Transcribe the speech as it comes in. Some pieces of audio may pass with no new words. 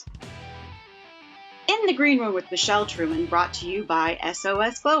the Green Room with Michelle Truman, brought to you by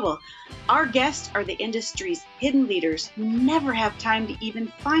SOS Global. Our guests are the industry's hidden leaders who never have time to even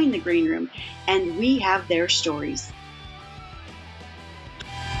find the Green Room, and we have their stories.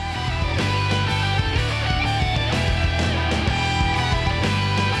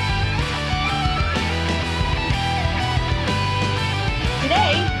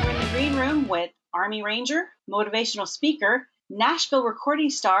 Today, we're in the Green Room with Army Ranger, motivational speaker, Nashville recording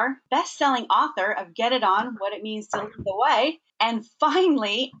star, best-selling author of Get It On, What It Means to Lead the Way, and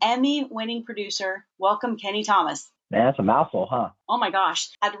finally, Emmy-winning producer. Welcome, Kenny Thomas. Man, that's a mouthful, huh? Oh my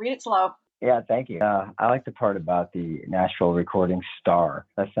gosh, had to read it slow. Yeah, thank you. I like the part about the Nashville recording star.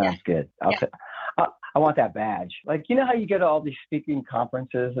 That sounds good. I want that badge. Like, you know how you go to all these speaking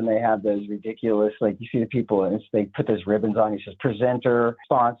conferences and they have those ridiculous, like you see the people and they put those ribbons on. It says presenter,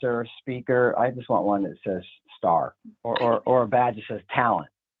 sponsor, speaker. I just want one that says star or a badge that says talent.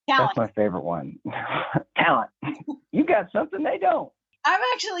 That's my favorite one. Talent. You got something they don't. I've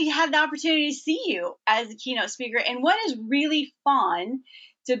actually had the opportunity to see you as a keynote speaker. And what is really fun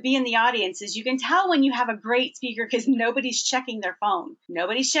to be in the audience is you can tell when you have a great speaker because nobody's checking their phone.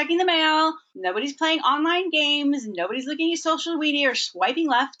 Nobody's checking the mail. Nobody's playing online games. Nobody's looking at social media or swiping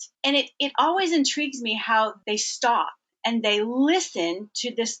left. And it always intrigues me how they stop and they listen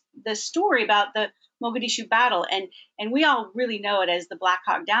to the story about the Mogadishu battle. And we all really know it as the Black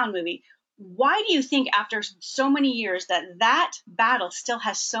Hawk Down movie. Why do you think after so many years that battle still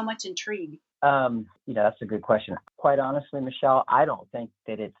has so much intrigue? That's a good question. Quite honestly, Michelle, I don't think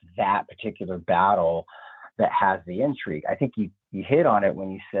that it's that particular battle that has the intrigue. I think you hit on it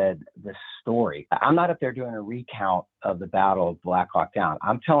when you said the story. I'm not up there doing a recount of the Battle of Black Hawk Down.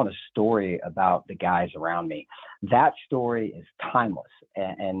 I'm telling a story about the guys around me. That story is timeless.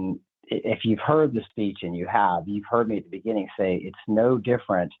 And if you've heard the speech, and you've heard me at the beginning say it's no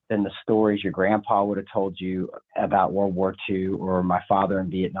different than the stories your grandpa would have told you about World War II or my father in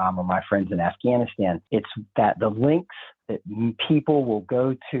Vietnam or my friends in Afghanistan. It's that the links that people will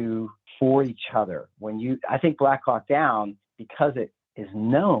go to for each other. I think Black Hawk Down, because it is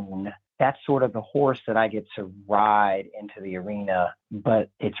known, that's sort of the horse that I get to ride into the arena, but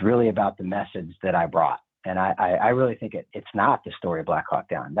it's really about the message that I brought. And I really think it's not the story of Black Hawk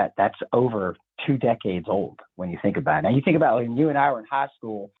Down. That's over 2 decades old when you think about it. Now, you think about when you and I were in high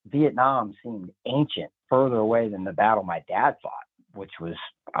school, Vietnam seemed ancient, further away than the battle my dad fought, which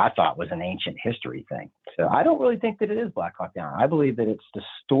I thought was an ancient history thing. So I don't really think that it is Black Hawk Down. I believe that it's the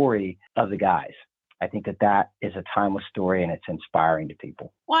story of the guys. I think that is a timeless story and it's inspiring to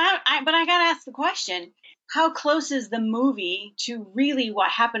people. Well, but I got to ask the question, how close is the movie to really what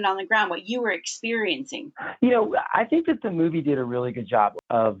happened on the ground, what you were experiencing? I think that the movie did a really good job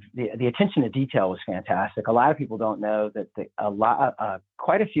of the attention to detail was fantastic. A lot of people don't know that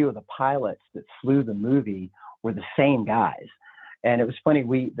quite a few of the pilots that flew the movie were the same guys. And it was funny.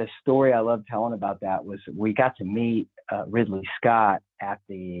 The story I love telling about that was we got to meet Ridley Scott at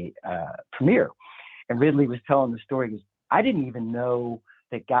the premiere. And Ridley was telling the story. He goes, I didn't even know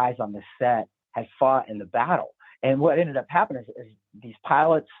that guys on the set had fought in the battle. And what ended up happening is these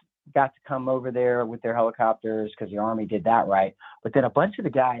pilots got to come over there with their helicopters because the Army did that right. But then a bunch of the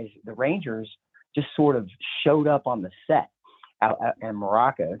guys, the Rangers, just sort of showed up on the set out in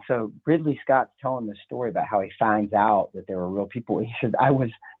Morocco. And so Ridley Scott's telling the story about how he finds out that there were real people. He said,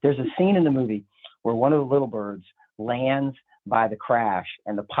 there's a scene in the movie where one of the little birds lands by the crash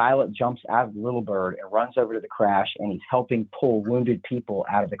and the pilot jumps out of the little bird and runs over to the crash and he's helping pull wounded people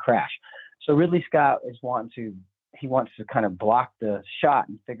out of the crash. So Ridley Scott wants to kind of block the shot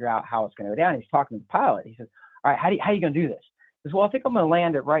and figure out how it's going to go down. He's talking to the pilot. He says, all right, how are you going to do this? He says, well, I think I'm going to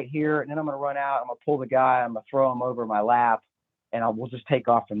land it right here and then I'm going to run out. I'm going to pull the guy. I'm going to throw him over my lap and we'll just take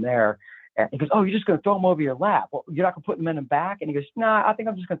off from there. And he goes, oh, you're just going to throw him over your lap? Well, you're not going to put him in and back? And he goes, nah, I think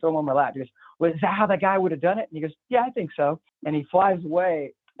I'm just going to throw him on my lap. He goes, well, is that how that guy would have done it? And he goes, yeah, I think so. And he flies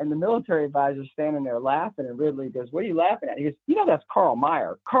away. And the military advisor's standing there laughing. And Ridley goes, what are you laughing at? He goes, that's Carl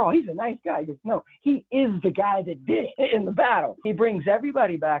Meyer. Carl, he's a nice guy. He goes, no, he is the guy that did it in the battle. He brings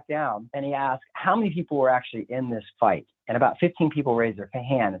everybody back down and he asks how many people were actually in this fight. And about 15 people raised their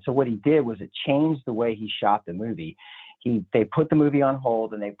hand. And so what he did was it changed the way he shot the movie. They put the movie on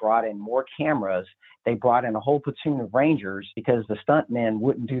hold and they brought in more cameras. They brought in a whole platoon of Rangers because the stuntmen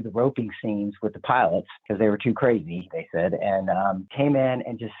wouldn't do the roping scenes with the pilots because they were too crazy, they said, and came in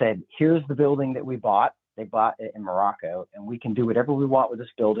and just said, here's the building that we bought. They bought it in Morocco and we can do whatever we want with this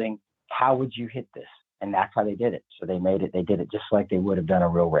building. How would you hit this? And that's how they did it. So they did it just like they would have done a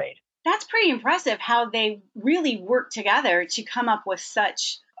real raid. That's pretty impressive how they really worked together to come up with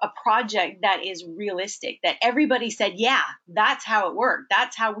such a project that is realistic, that everybody said, yeah, that's how it worked.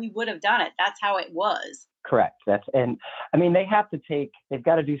 That's how we would have done it. That's how it was. Correct. And I mean, they've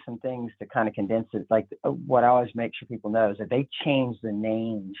got to do some things to kind of condense it. Like what I always make sure people know is that they change the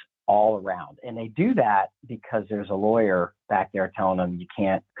names all around. And they do that because there's a lawyer back there telling them you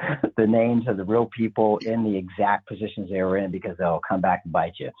can't, the names of the real people in the exact positions they were in, because they'll come back and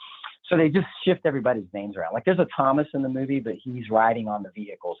bite you. So they just shift everybody's names around. Like there's a Thomas in the movie, but he's riding on the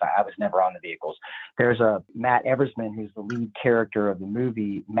vehicles. I was never on the vehicles. There's a Matt Eversman, who's the lead character of the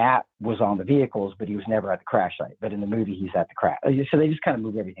movie. Matt was on the vehicles, but he was never at the crash site. But in the movie, he's at the crash. So they just kind of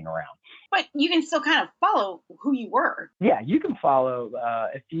move everything around. But you can still kind of follow who you were. Yeah, you can follow.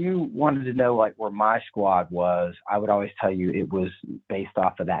 If you wanted to know like where my squad was, I would always tell you it was based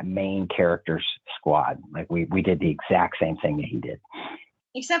off of that main character's squad. Like we did the exact same thing that he did.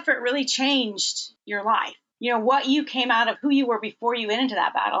 Except for it really changed your life. You know, what you came out of, who you were before you went into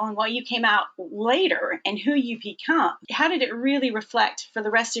that battle, and what you came out later and who you become. How did it really reflect for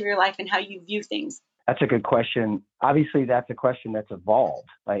the rest of your life and how you view things? That's a good question. Obviously, that's a question that's evolved.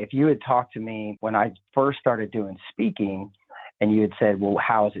 Like if you had talked to me when I first started doing speaking, and you had said, well,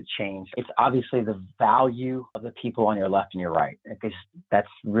 how has it changed? It's obviously the value of the people on your left and your right, because that's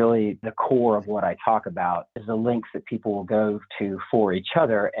really the core of what I talk about, is the links that people will go to for each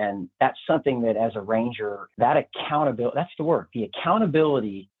other. And that's something that as a ranger, that accountability, that's the word, the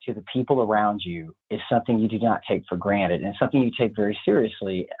accountability to the people around you is something you do not take for granted, and something you take very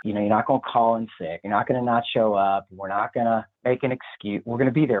seriously. You know, you're not going to call in sick. You're not going to not show up. We're not going to make an excuse. We're going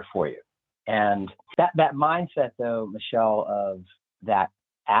to be there for you. And that mindset, though, Michelle, of that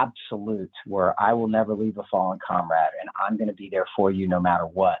absolute, where I will never leave a fallen comrade and I'm going to be there for you no matter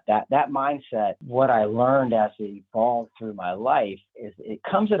what. That mindset, what I learned as it evolved through my life, is it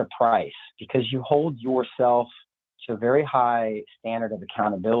comes at a price, because you hold yourself to a very high standard of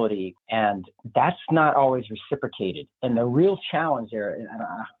accountability, and that's not always reciprocated. And the real challenge there, and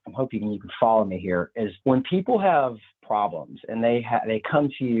I'm hoping you can follow me here, is when people have problems and they come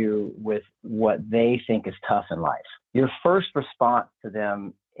to you with what they think is tough in life, your first response to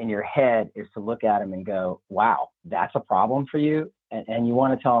them in your head is to look at them and go, wow, that's a problem for you. And you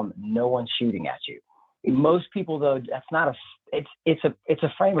want to tell them no one's shooting at you. Most people, though, that's not it's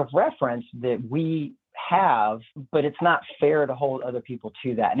a frame of reference that we have, but it's not fair to hold other people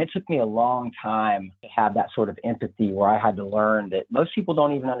to that. And it took me a long time to have that sort of empathy, where I had to learn that most people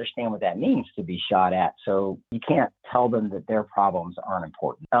don't even understand what that means to be shot at. So you can't tell them that their problems aren't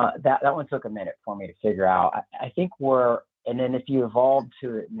important. That one took a minute for me to figure out. I think and then if you evolve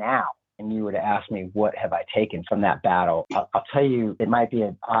to it now, and you were to ask me, what have I taken from that battle? I'll tell you, it might be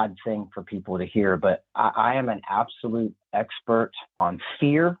an odd thing for people to hear, but I am an absolute expert on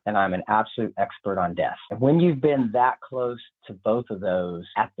fear, and I'm an absolute expert on death. And when you've been that close to both of those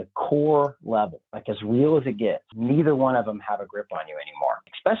at the core level, like as real as it gets, neither one of them have a grip on you anymore,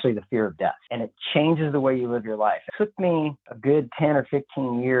 especially the fear of death. And it changes the way you live your life. It took me a good 10 or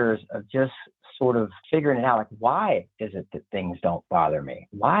 15 years of just sort of figuring it out. Like, why is it that things don't bother me?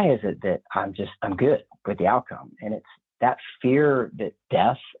 Why is it that I'm good with the outcome? And it's that fear that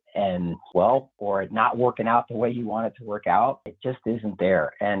death or it not working out the way you want it to work out, it just isn't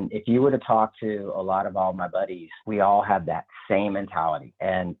there. And if you were to talk to a lot of all my buddies, we all have that same mentality.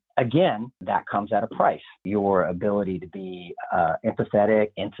 And again, that comes at a price. Your ability to be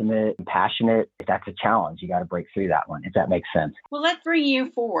empathetic, intimate, passionate, that's a challenge. You got to break through that one, if that makes sense. Well, let's bring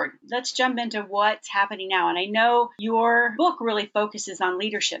you forward. Let's jump into what's happening now. And I know your book really focuses on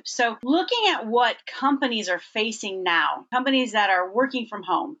leadership. So looking at what companies are facing now, companies that are working from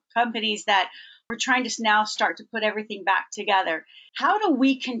home, companies that we're trying to now start to put everything back together. How do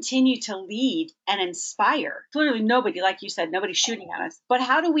we continue to lead and inspire? Clearly nobody, like you said, nobody's shooting at us, but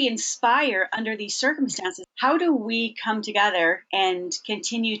how do we inspire under these circumstances? How do we come together and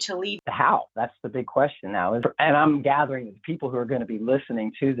continue to lead? How? That's the big question now. And I'm gathering that the people who are going to be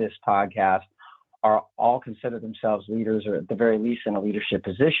listening to this podcast are all consider themselves leaders, or at the very least in a leadership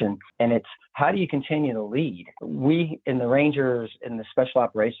position. And it's, how do you continue to lead? We in the Rangers, in the special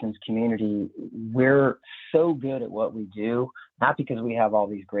operations community, we're so good at what we do, not because we have all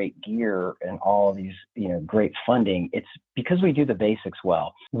these great gear and all these, great funding. It's because we do the basics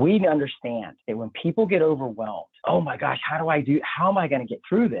well. We understand that when people get overwhelmed, oh my gosh, how am I going to get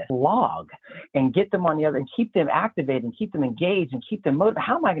through this? Log and get them on the other and keep them activated and keep them engaged and keep them motivated.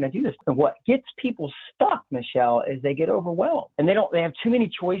 How am I going to do this? And what gets people stuck, Michelle, is they get overwhelmed and they have too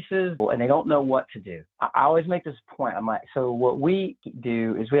many choices and they don't know what to do. I always make this point. I'm like, so what we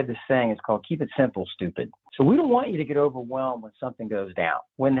do is we have this saying, it's called keep it simple, stupid. So we don't want you to get overwhelmed when something goes down.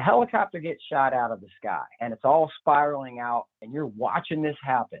 When the helicopter gets shot out of the sky and it's all spiraling out and you're watching this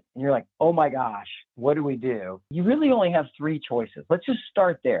happen and you're like, oh my gosh, what do we do? You really only have three choices. Let's just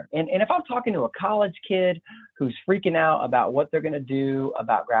start there. And if I'm talking to a college kid who's freaking out about what they're going to do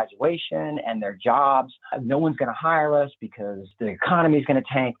about graduation and their jobs, no one's going to hire us because the economy is going to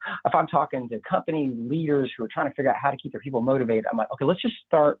tank. If I'm talking to company leaders who are trying to figure out how to keep their people motivated, I'm like, okay, let's just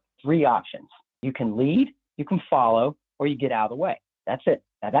start three options. You can lead, you can follow, or you get out of the way. That's it.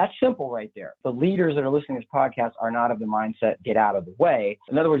 Now, that's simple right there. The leaders that are listening to this podcast are not of the mindset, get out of the way.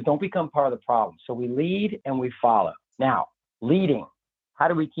 In other words, don't become part of the problem. So we lead and we follow. Now, leading, how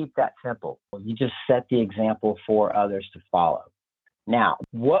do we keep that simple? Well, you just set the example for others to follow. Now,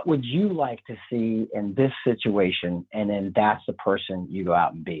 what would you like to see in this situation? And then that's the person you go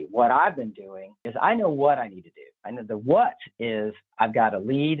out and be. What I've been doing is I know what I need to do. I know the what is I've got to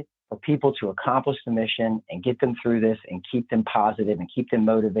lead for people to accomplish the mission and get them through this and keep them positive and keep them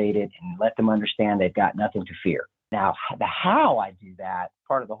motivated and let them understand they've got nothing to fear. Now, the how I do that,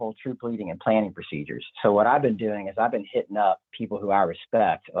 part of the whole troop leading and planning procedures. So what I've been doing is I've been hitting up people who I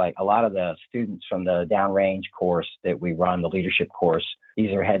respect, like a lot of the students from the downrange course that we run, the leadership course.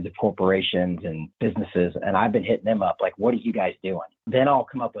 These are heads of corporations and businesses. And I've been hitting them up like, what are you guys doing? Then I'll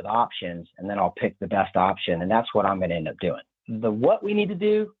come up with options and then I'll pick the best option. And that's what I'm going to end up doing. What we need to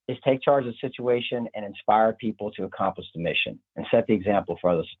do is take charge of the situation and inspire people to accomplish the mission and set the example for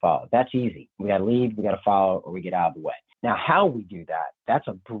others to follow. That's easy. We got to lead, we got to follow, or we get out of the way. Now, how we do that, that's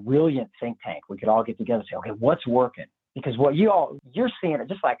a brilliant think tank. We could all get together and say, okay, what's working? Because what you're seeing it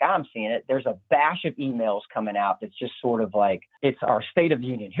just like I'm seeing it. There's a bash of emails coming out that's just sort of like, it's our State of the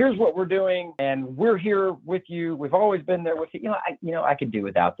Union. Here's what we're doing, and we're here with you. We've always been there with you. I could do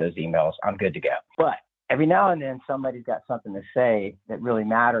without those emails. I'm good to go. But every now and then somebody's got something to say that really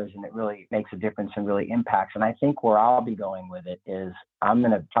matters and it really makes a difference and really impacts. And I think where I'll be going with it is I'm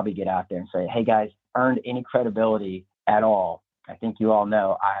going to probably get out there and say, hey guys, earned any credibility at all. I think you all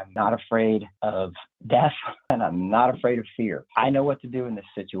know I'm not afraid of death and I'm not afraid of fear. I know what to do in this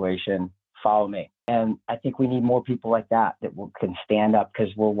situation. Follow me. And I think we need more people like that can stand up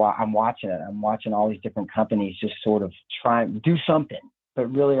because I'm watching it. I'm watching all these different companies just sort of try and do something.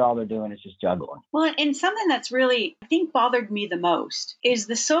 But really all they're doing is just juggling. Well, and something that's really, I think, bothered me the most is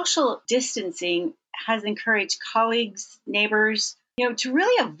the social distancing has encouraged colleagues, neighbors, to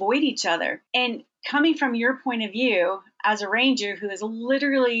really avoid each other. And coming from your point of view as a ranger who has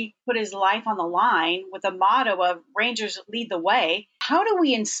literally put his life on the line with a motto of Rangers lead the way, how do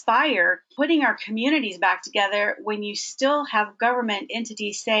we inspire putting our communities back together when you still have government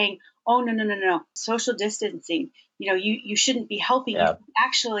entities saying, oh, no, social distancing, you shouldn't be helping. Yeah. You can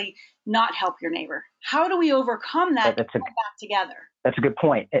actually not help your neighbor. How do we overcome that and come back together? That's a good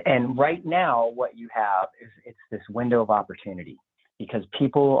point. And right now, what you have is it's this window of opportunity because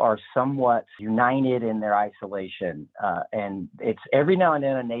people are somewhat united in their isolation. And it's every now and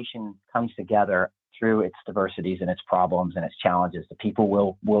then a nation comes together through its diversities and its problems and its challenges. The people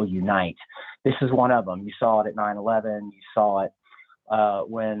will unite. This is one of them. You saw it at 9/11. You saw it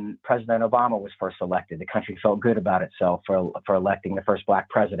when President Obama was first elected. The country felt good about itself for electing the first Black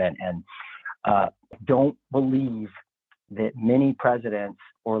president. And don't believe that many presidents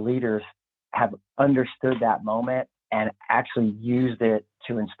or leaders have understood that moment and actually used it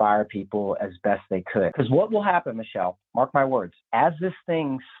to inspire people as best they could. Because what will happen, Michelle, mark my words, as this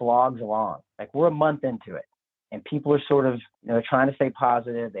thing slogs along, like we're a month into it, and people are sort of, trying to stay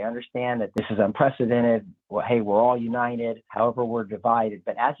positive. They understand that this is unprecedented. Well, hey, we're all united. However, we're divided.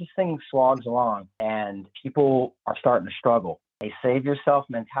 But as this thing slogs along and people are starting to struggle, a save yourself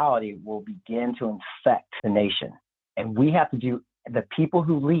mentality will begin to infect the nation. And we have to do, the people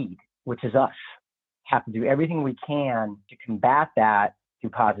who lead, which is us, have to do everything we can to combat that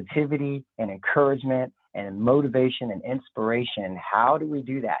through positivity and encouragement and motivation and inspiration. How do we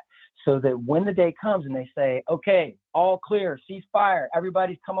do that? So that when the day comes and they say, okay, all clear, ceasefire,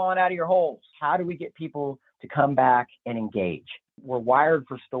 everybody's come on out of your holes. How do we get people to come back and engage? We're wired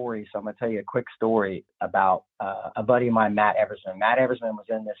for stories. So I'm going to tell you a quick story about a buddy of mine, Matt Eversman. Matt Eversman was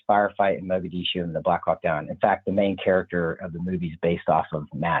in this firefight in Mogadishu in the Black Hawk Down. In fact, the main character of the movie is based off of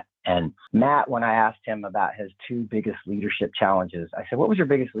Matt. And Matt, when I asked him about his two biggest leadership challenges, I said, what was your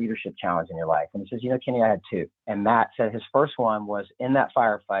biggest leadership challenge in your life? And he says, Kenny, I had two. And Matt said his first one was in that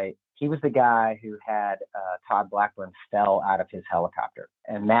firefight. He was the guy who had Todd Blackburn fell out of his helicopter.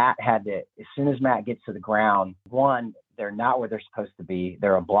 And Matt had to, as soon as Matt gets to the ground, one, they're not where they're supposed to be.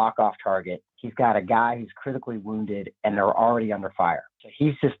 They're a block off target. He's got a guy who's critically wounded and they're already under fire. So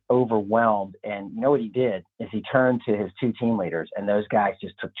he's just overwhelmed. And you know what he did is he turned to his two team leaders and those guys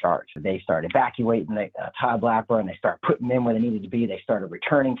just took charge. They started evacuating Todd Blackburn. They started putting them where they needed to be. They started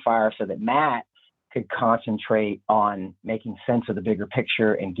returning fire so that Matt could concentrate on making sense of the bigger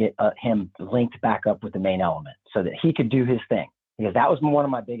picture and get him linked back up with the main element so that he could do his thing. Because that was one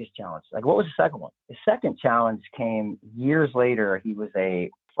of my biggest challenges. Like, what was the second one? The second challenge came years later. He was a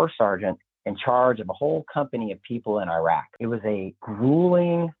first sergeant in charge of a whole company of people in Iraq. It was a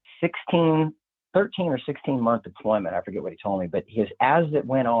grueling 13 or 16-month deployment. I forget what he told me, but as it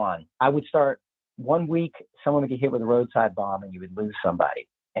went on, I would start 1 week, someone would get hit with a roadside bomb and you would lose somebody.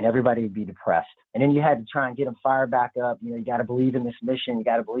 And everybody would be depressed. And then you had to try and get them fired back up. You know, you got to believe in this mission. You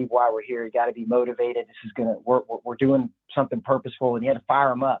got to believe why we're here. You got to be motivated. This is we're doing something purposeful. And you had to fire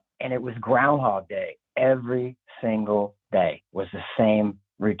them up. And it was Groundhog Day. Every single day was the same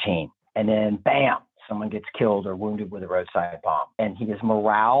routine. And then bam, someone gets killed or wounded with a roadside bomb. And his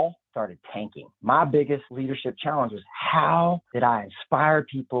morale started tanking. My biggest leadership challenge was, how did I inspire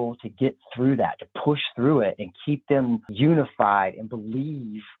people to get through that, to push through it and keep them unified and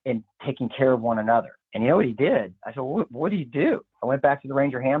believe in taking care of one another? And you know what he did? I said, what do you do? I went back to the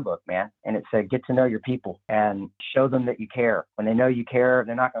Ranger Handbook, man, and it said, get to know your people and show them that you care. When they know you care,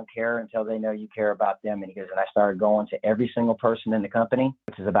 they're not going to care until they know you care about them. And he goes, and I started going to every single person in the company,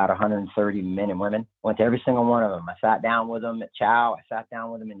 which is about 130 men and women. Went to every single one of them. I sat down with them at chow. I sat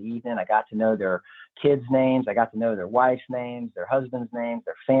down with them in the evening. I got to know their kids' names. I got to know their wife's names, their husband's names,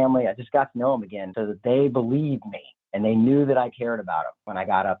 their family. I just got to know them again so that they believed me. And they knew that I cared about them when I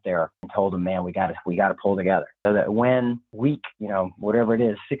got up there and told them, man, we got to pull together. So that when week, whatever it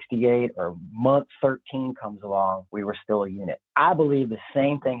is, 68 or month 13 comes along, we were still a unit. I believe the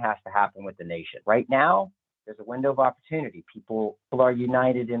same thing has to happen with the nation. Right now, there's a window of opportunity. People are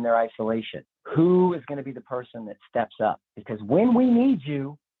united in their isolation. Who is going to be the person that steps up? Because when we need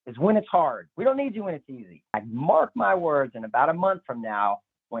you is when it's hard. We don't need you when it's easy. I mark my words, in about a month from now,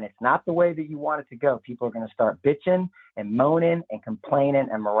 when it's not the way that you want it to go, people are going to start bitching and moaning and complaining,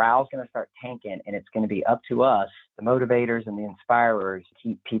 and morale's going to start tanking. And it's going to be up to us, the motivators and the inspirers, to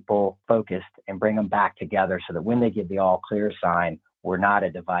keep people focused and bring them back together so that when they give the all clear sign, we're not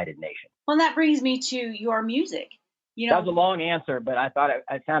a divided nation. Well, and that brings me to your music. That was a long answer, but I thought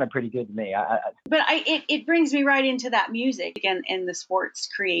it sounded pretty good to me. It brings me right into that music again in the sports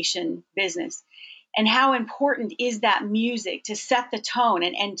creation business. And how important is that music to set the tone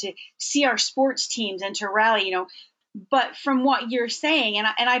and to see our sports teams and to rally, But from what you're saying, and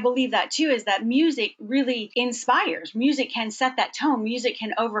I believe that too, is that music really inspires. Music can set that tone. Music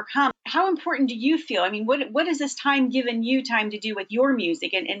can overcome. How important do you feel? I mean, what has this time given you time to do with your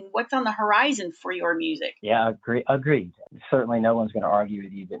music, and what's on the horizon for your music? Yeah, agreed. Certainly no one's going to argue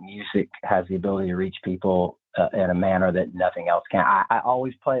with you that music has the ability to reach people in a manner that nothing else can. I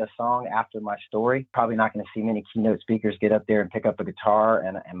always play a song after my story. Probably not going to see many keynote speakers get up there and pick up a guitar.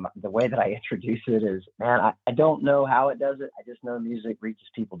 And the way that I introduce it is, man, I don't know how it does it. I just know music reaches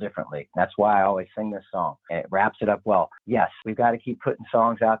people differently. That's why I always sing this song. And it wraps it up well. Yes, we've got to keep putting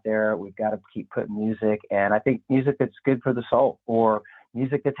songs out there. We've got to keep putting music. And I think music that's good for the soul, or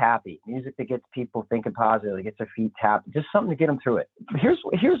music that's happy, music that gets people thinking positively, gets their feet tapped, just something to get them through it.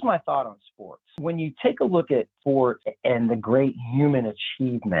 Here's my thought on sports. When you take a look at sport and the great human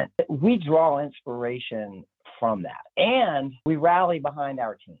achievement, we draw inspiration from that. And we rally behind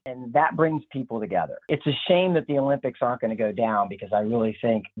our team. And that brings people together. It's a shame that the Olympics aren't going to go down, because I really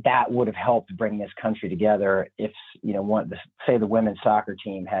think that would have helped bring this country together if, say the women's soccer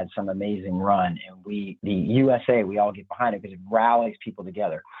team had some amazing run and the USA, we all get behind it because it rallies people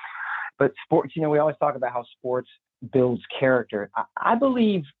together. But sports, we always talk about how sports builds character. I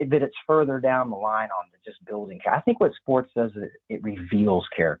believe that it's further down the line on just building. I think what sports does is it reveals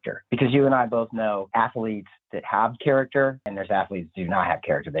character, because you and I both know athletes that have character and there's athletes who do not have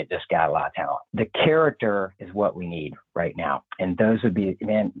character. They just got a lot of talent. The character is what we need right now. And those would be,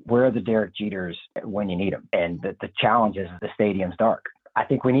 man, where are the Derek Jeters when you need them? And the challenge is the stadium's dark. I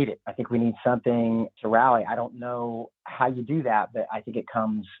think we need it. I think we need something to rally. I don't know how you do that, but I think it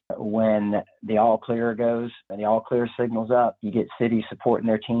comes when the all clear goes and the all clear signals up. You get cities supporting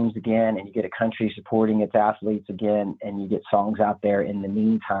their teams again, and you get a country supporting its athletes again, and you get songs out there in the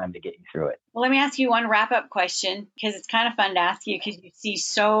meantime to get you through it. Well, let me ask you one wrap-up question, because it's kind of fun to ask you, because you see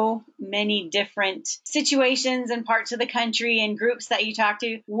so many different situations and parts of the country and groups that you talk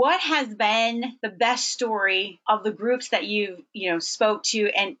to. What has been the best story of the groups that you've, spoke to,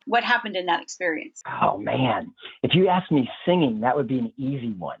 and what happened in that experience? Oh, man. If you ask me singing, that would be an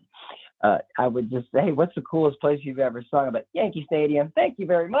easy one. I would just say, hey, what's the coolest place you've ever sung? About Yankee Stadium. Thank you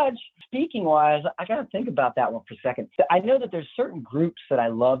very much. Speaking wise, I got to think about that one for a second. I know that there's certain groups that I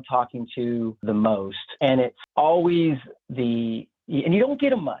love talking to the most, and it's always the And you don't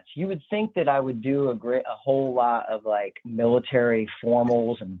get them much. You would think that I would do a whole lot of like military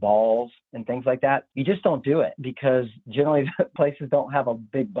formals and balls and things like that. You just don't do it because generally places don't have a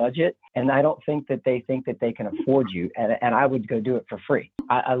big budget. And I don't think that they can afford you. And I would go do it for free.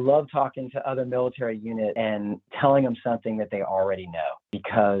 I love talking to other military units and telling them something that they already know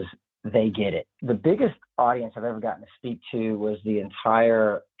because they get it. The biggest audience I've ever gotten to speak to was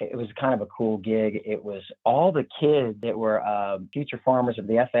it was kind of a cool gig. It was all the kids that were future farmers of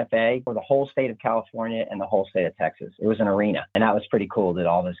the FFA for the whole state of California and the whole state of Texas. It was an arena. And that was pretty cool that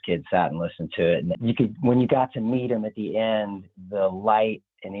all those kids sat and listened to it. And when you got to meet them at the end, the light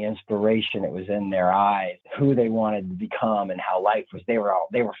and the inspiration that was in their eyes, who they wanted to become and how life was, they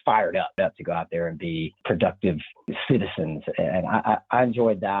were fired up to go out there and be productive citizens. And I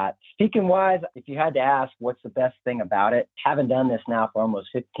enjoyed that. Speaking wise, if you had to ask what's the best thing about it, having done this now for almost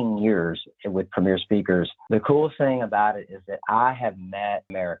 15 years with Premier Speakers, the coolest thing about it is that I have met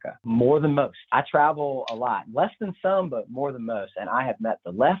America more than most. I travel a lot, less than some, but more than most. And I have met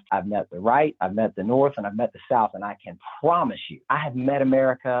the left, I've met the right, I've met the north, and I've met the south. And I can promise you, I have met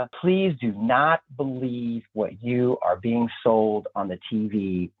America. Please do not believe what you are being sold on the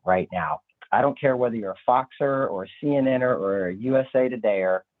TV right now. I don't care whether you're a Foxer or a CNNer or a USA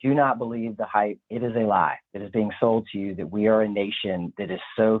Todayer. Do not believe the hype. It is a lie that is being sold to you that we are a nation that is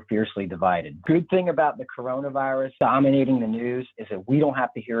so fiercely divided. Good thing about the coronavirus dominating the news is that we don't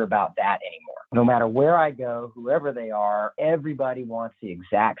have to hear about that anymore. No matter where I go, whoever they are, everybody wants the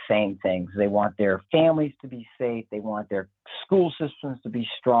exact same things. They want their families to be safe. They want their school systems to be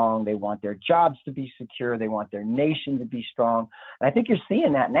strong. They want their jobs to be secure. They want their nation to be strong. And I think you're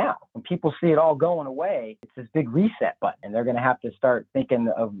seeing that now. When people see it all going away, it's this big reset button, and they're going to have to start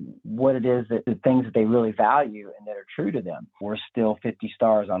thinking of what it is, that the things that they really value and that are true to them. We're still 50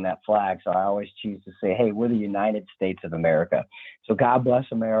 stars on that flag. So I always choose to say, hey, we're the United States of America. So God bless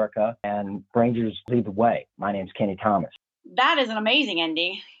America, and Rangers lead the way. My name's Kenny Thomas. That is an amazing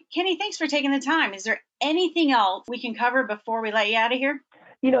ending. Kenny, thanks for taking the time. Is there anything else we can cover before we let you out of here?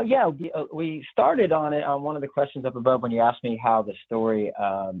 We started on it on one of the questions up above when you asked me how the story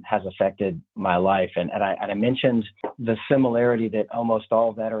has affected my life. And I mentioned the similarity that almost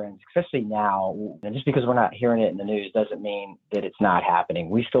all veterans, especially now, and just because we're not hearing it in the news doesn't mean that it's not happening.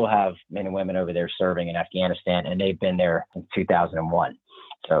 We still have men and women over there serving in Afghanistan, and they've been there since 2001.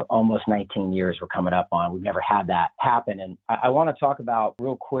 So almost 19 years we're coming up on. We've never had that happen. And I want to talk about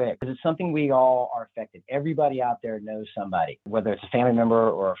real quick, because it's something we all are affected. Everybody out there knows somebody, whether it's a family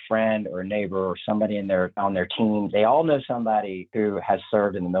member or a friend or a neighbor or somebody on their team. They all know somebody who has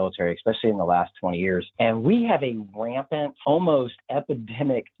served in the military, especially in the last 20 years. And we have a rampant, almost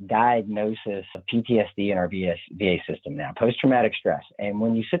epidemic diagnosis of PTSD in our VA system now, post-traumatic stress. And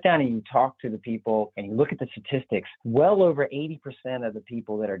when you sit down and you talk to the people and you look at the statistics, well over 80% of the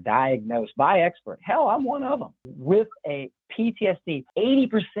people that are diagnosed by experts, hell, I'm one of them, with a PTSD,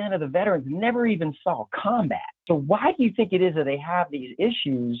 80% of the veterans never even saw combat. So why do you think it is that they have these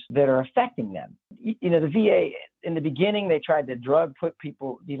issues that are affecting them? You know, the VA, in the beginning, they tried to put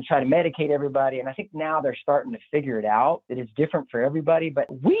people, try to medicate everybody. And I think now they're starting to figure it out, that it's different for everybody. But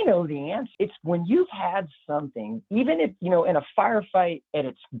we know the answer. It's when you've had something, even if, in a firefight at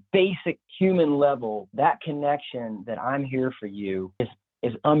its basic human level, that connection that I'm here for you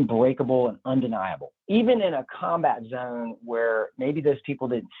is unbreakable and undeniable. Even in a combat zone where maybe those people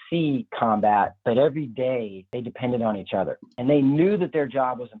didn't see combat, but every day they depended on each other. And they knew that their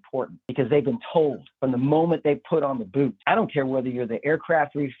job was important because they've been told from the moment they put on the boots. I don't care whether you're the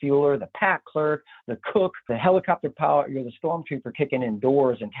aircraft refueler, the pack clerk, the cook, the helicopter pilot, you're the stormtrooper kicking in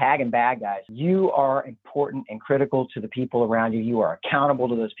doors and tagging bad guys. You are important and critical to the people around you. You are accountable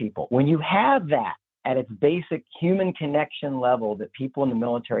to those people. When you have that, at its basic human connection level that people in the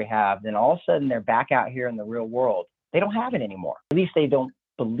military have, then all of a sudden they're back out here in the real world. They don't have it anymore. At least they don't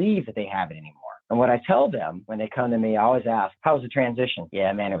believe that they have it anymore. And what I tell them when they come to me, I always ask, how was the transition?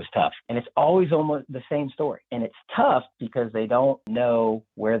 Yeah, man, it was tough. And it's always almost the same story. And it's tough because they don't know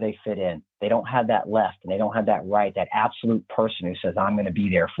where they fit in. They don't have that left and they don't have that right, that absolute person who says, I'm going to be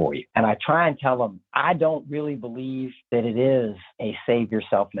there for you. And I try and tell them, I don't really believe that it is a save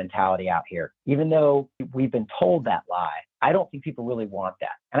yourself mentality out here. Even though we've been told that lie, I don't think people really want that.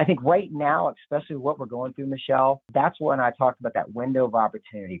 And I think right now, especially what we're going through, Michelle, that's when I talked about that window of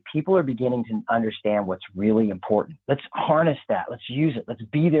opportunity. People are beginning to understand what's really important. Let's harness that. Let's use it. Let's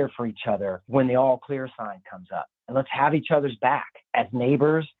be there for each other when the all clear sign comes up. And let's have each other's back as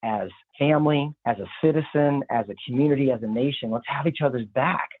neighbors, as family, as a citizen, as a community, as a nation. Let's have each other's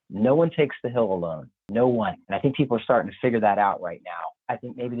back. No one takes the hill alone. No one. And I think people are starting to figure that out right now. I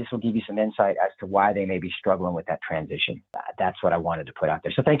think maybe this will give you some insight as to why they may be struggling with that transition. That's what I wanted to put out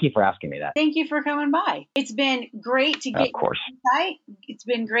there. So thank you for asking me that. Thank you for coming by. It's been great to get your insight. It's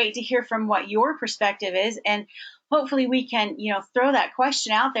been great to hear from what your perspective is. And hopefully we can, throw that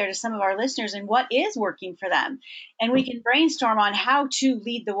question out there to some of our listeners and what is working for them. And we can brainstorm on how to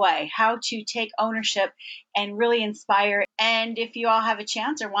lead the way, how to take ownership and really inspire. And if you all have a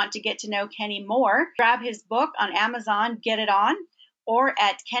chance or want to get to know Kenny more, grab his book on Amazon, Get It On, or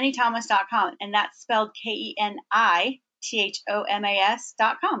at KennyThomas.com. And that's spelled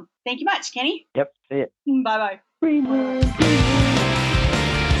KennyThomas.com. Thank you much, Kenny. Yep. See it. Bye-bye.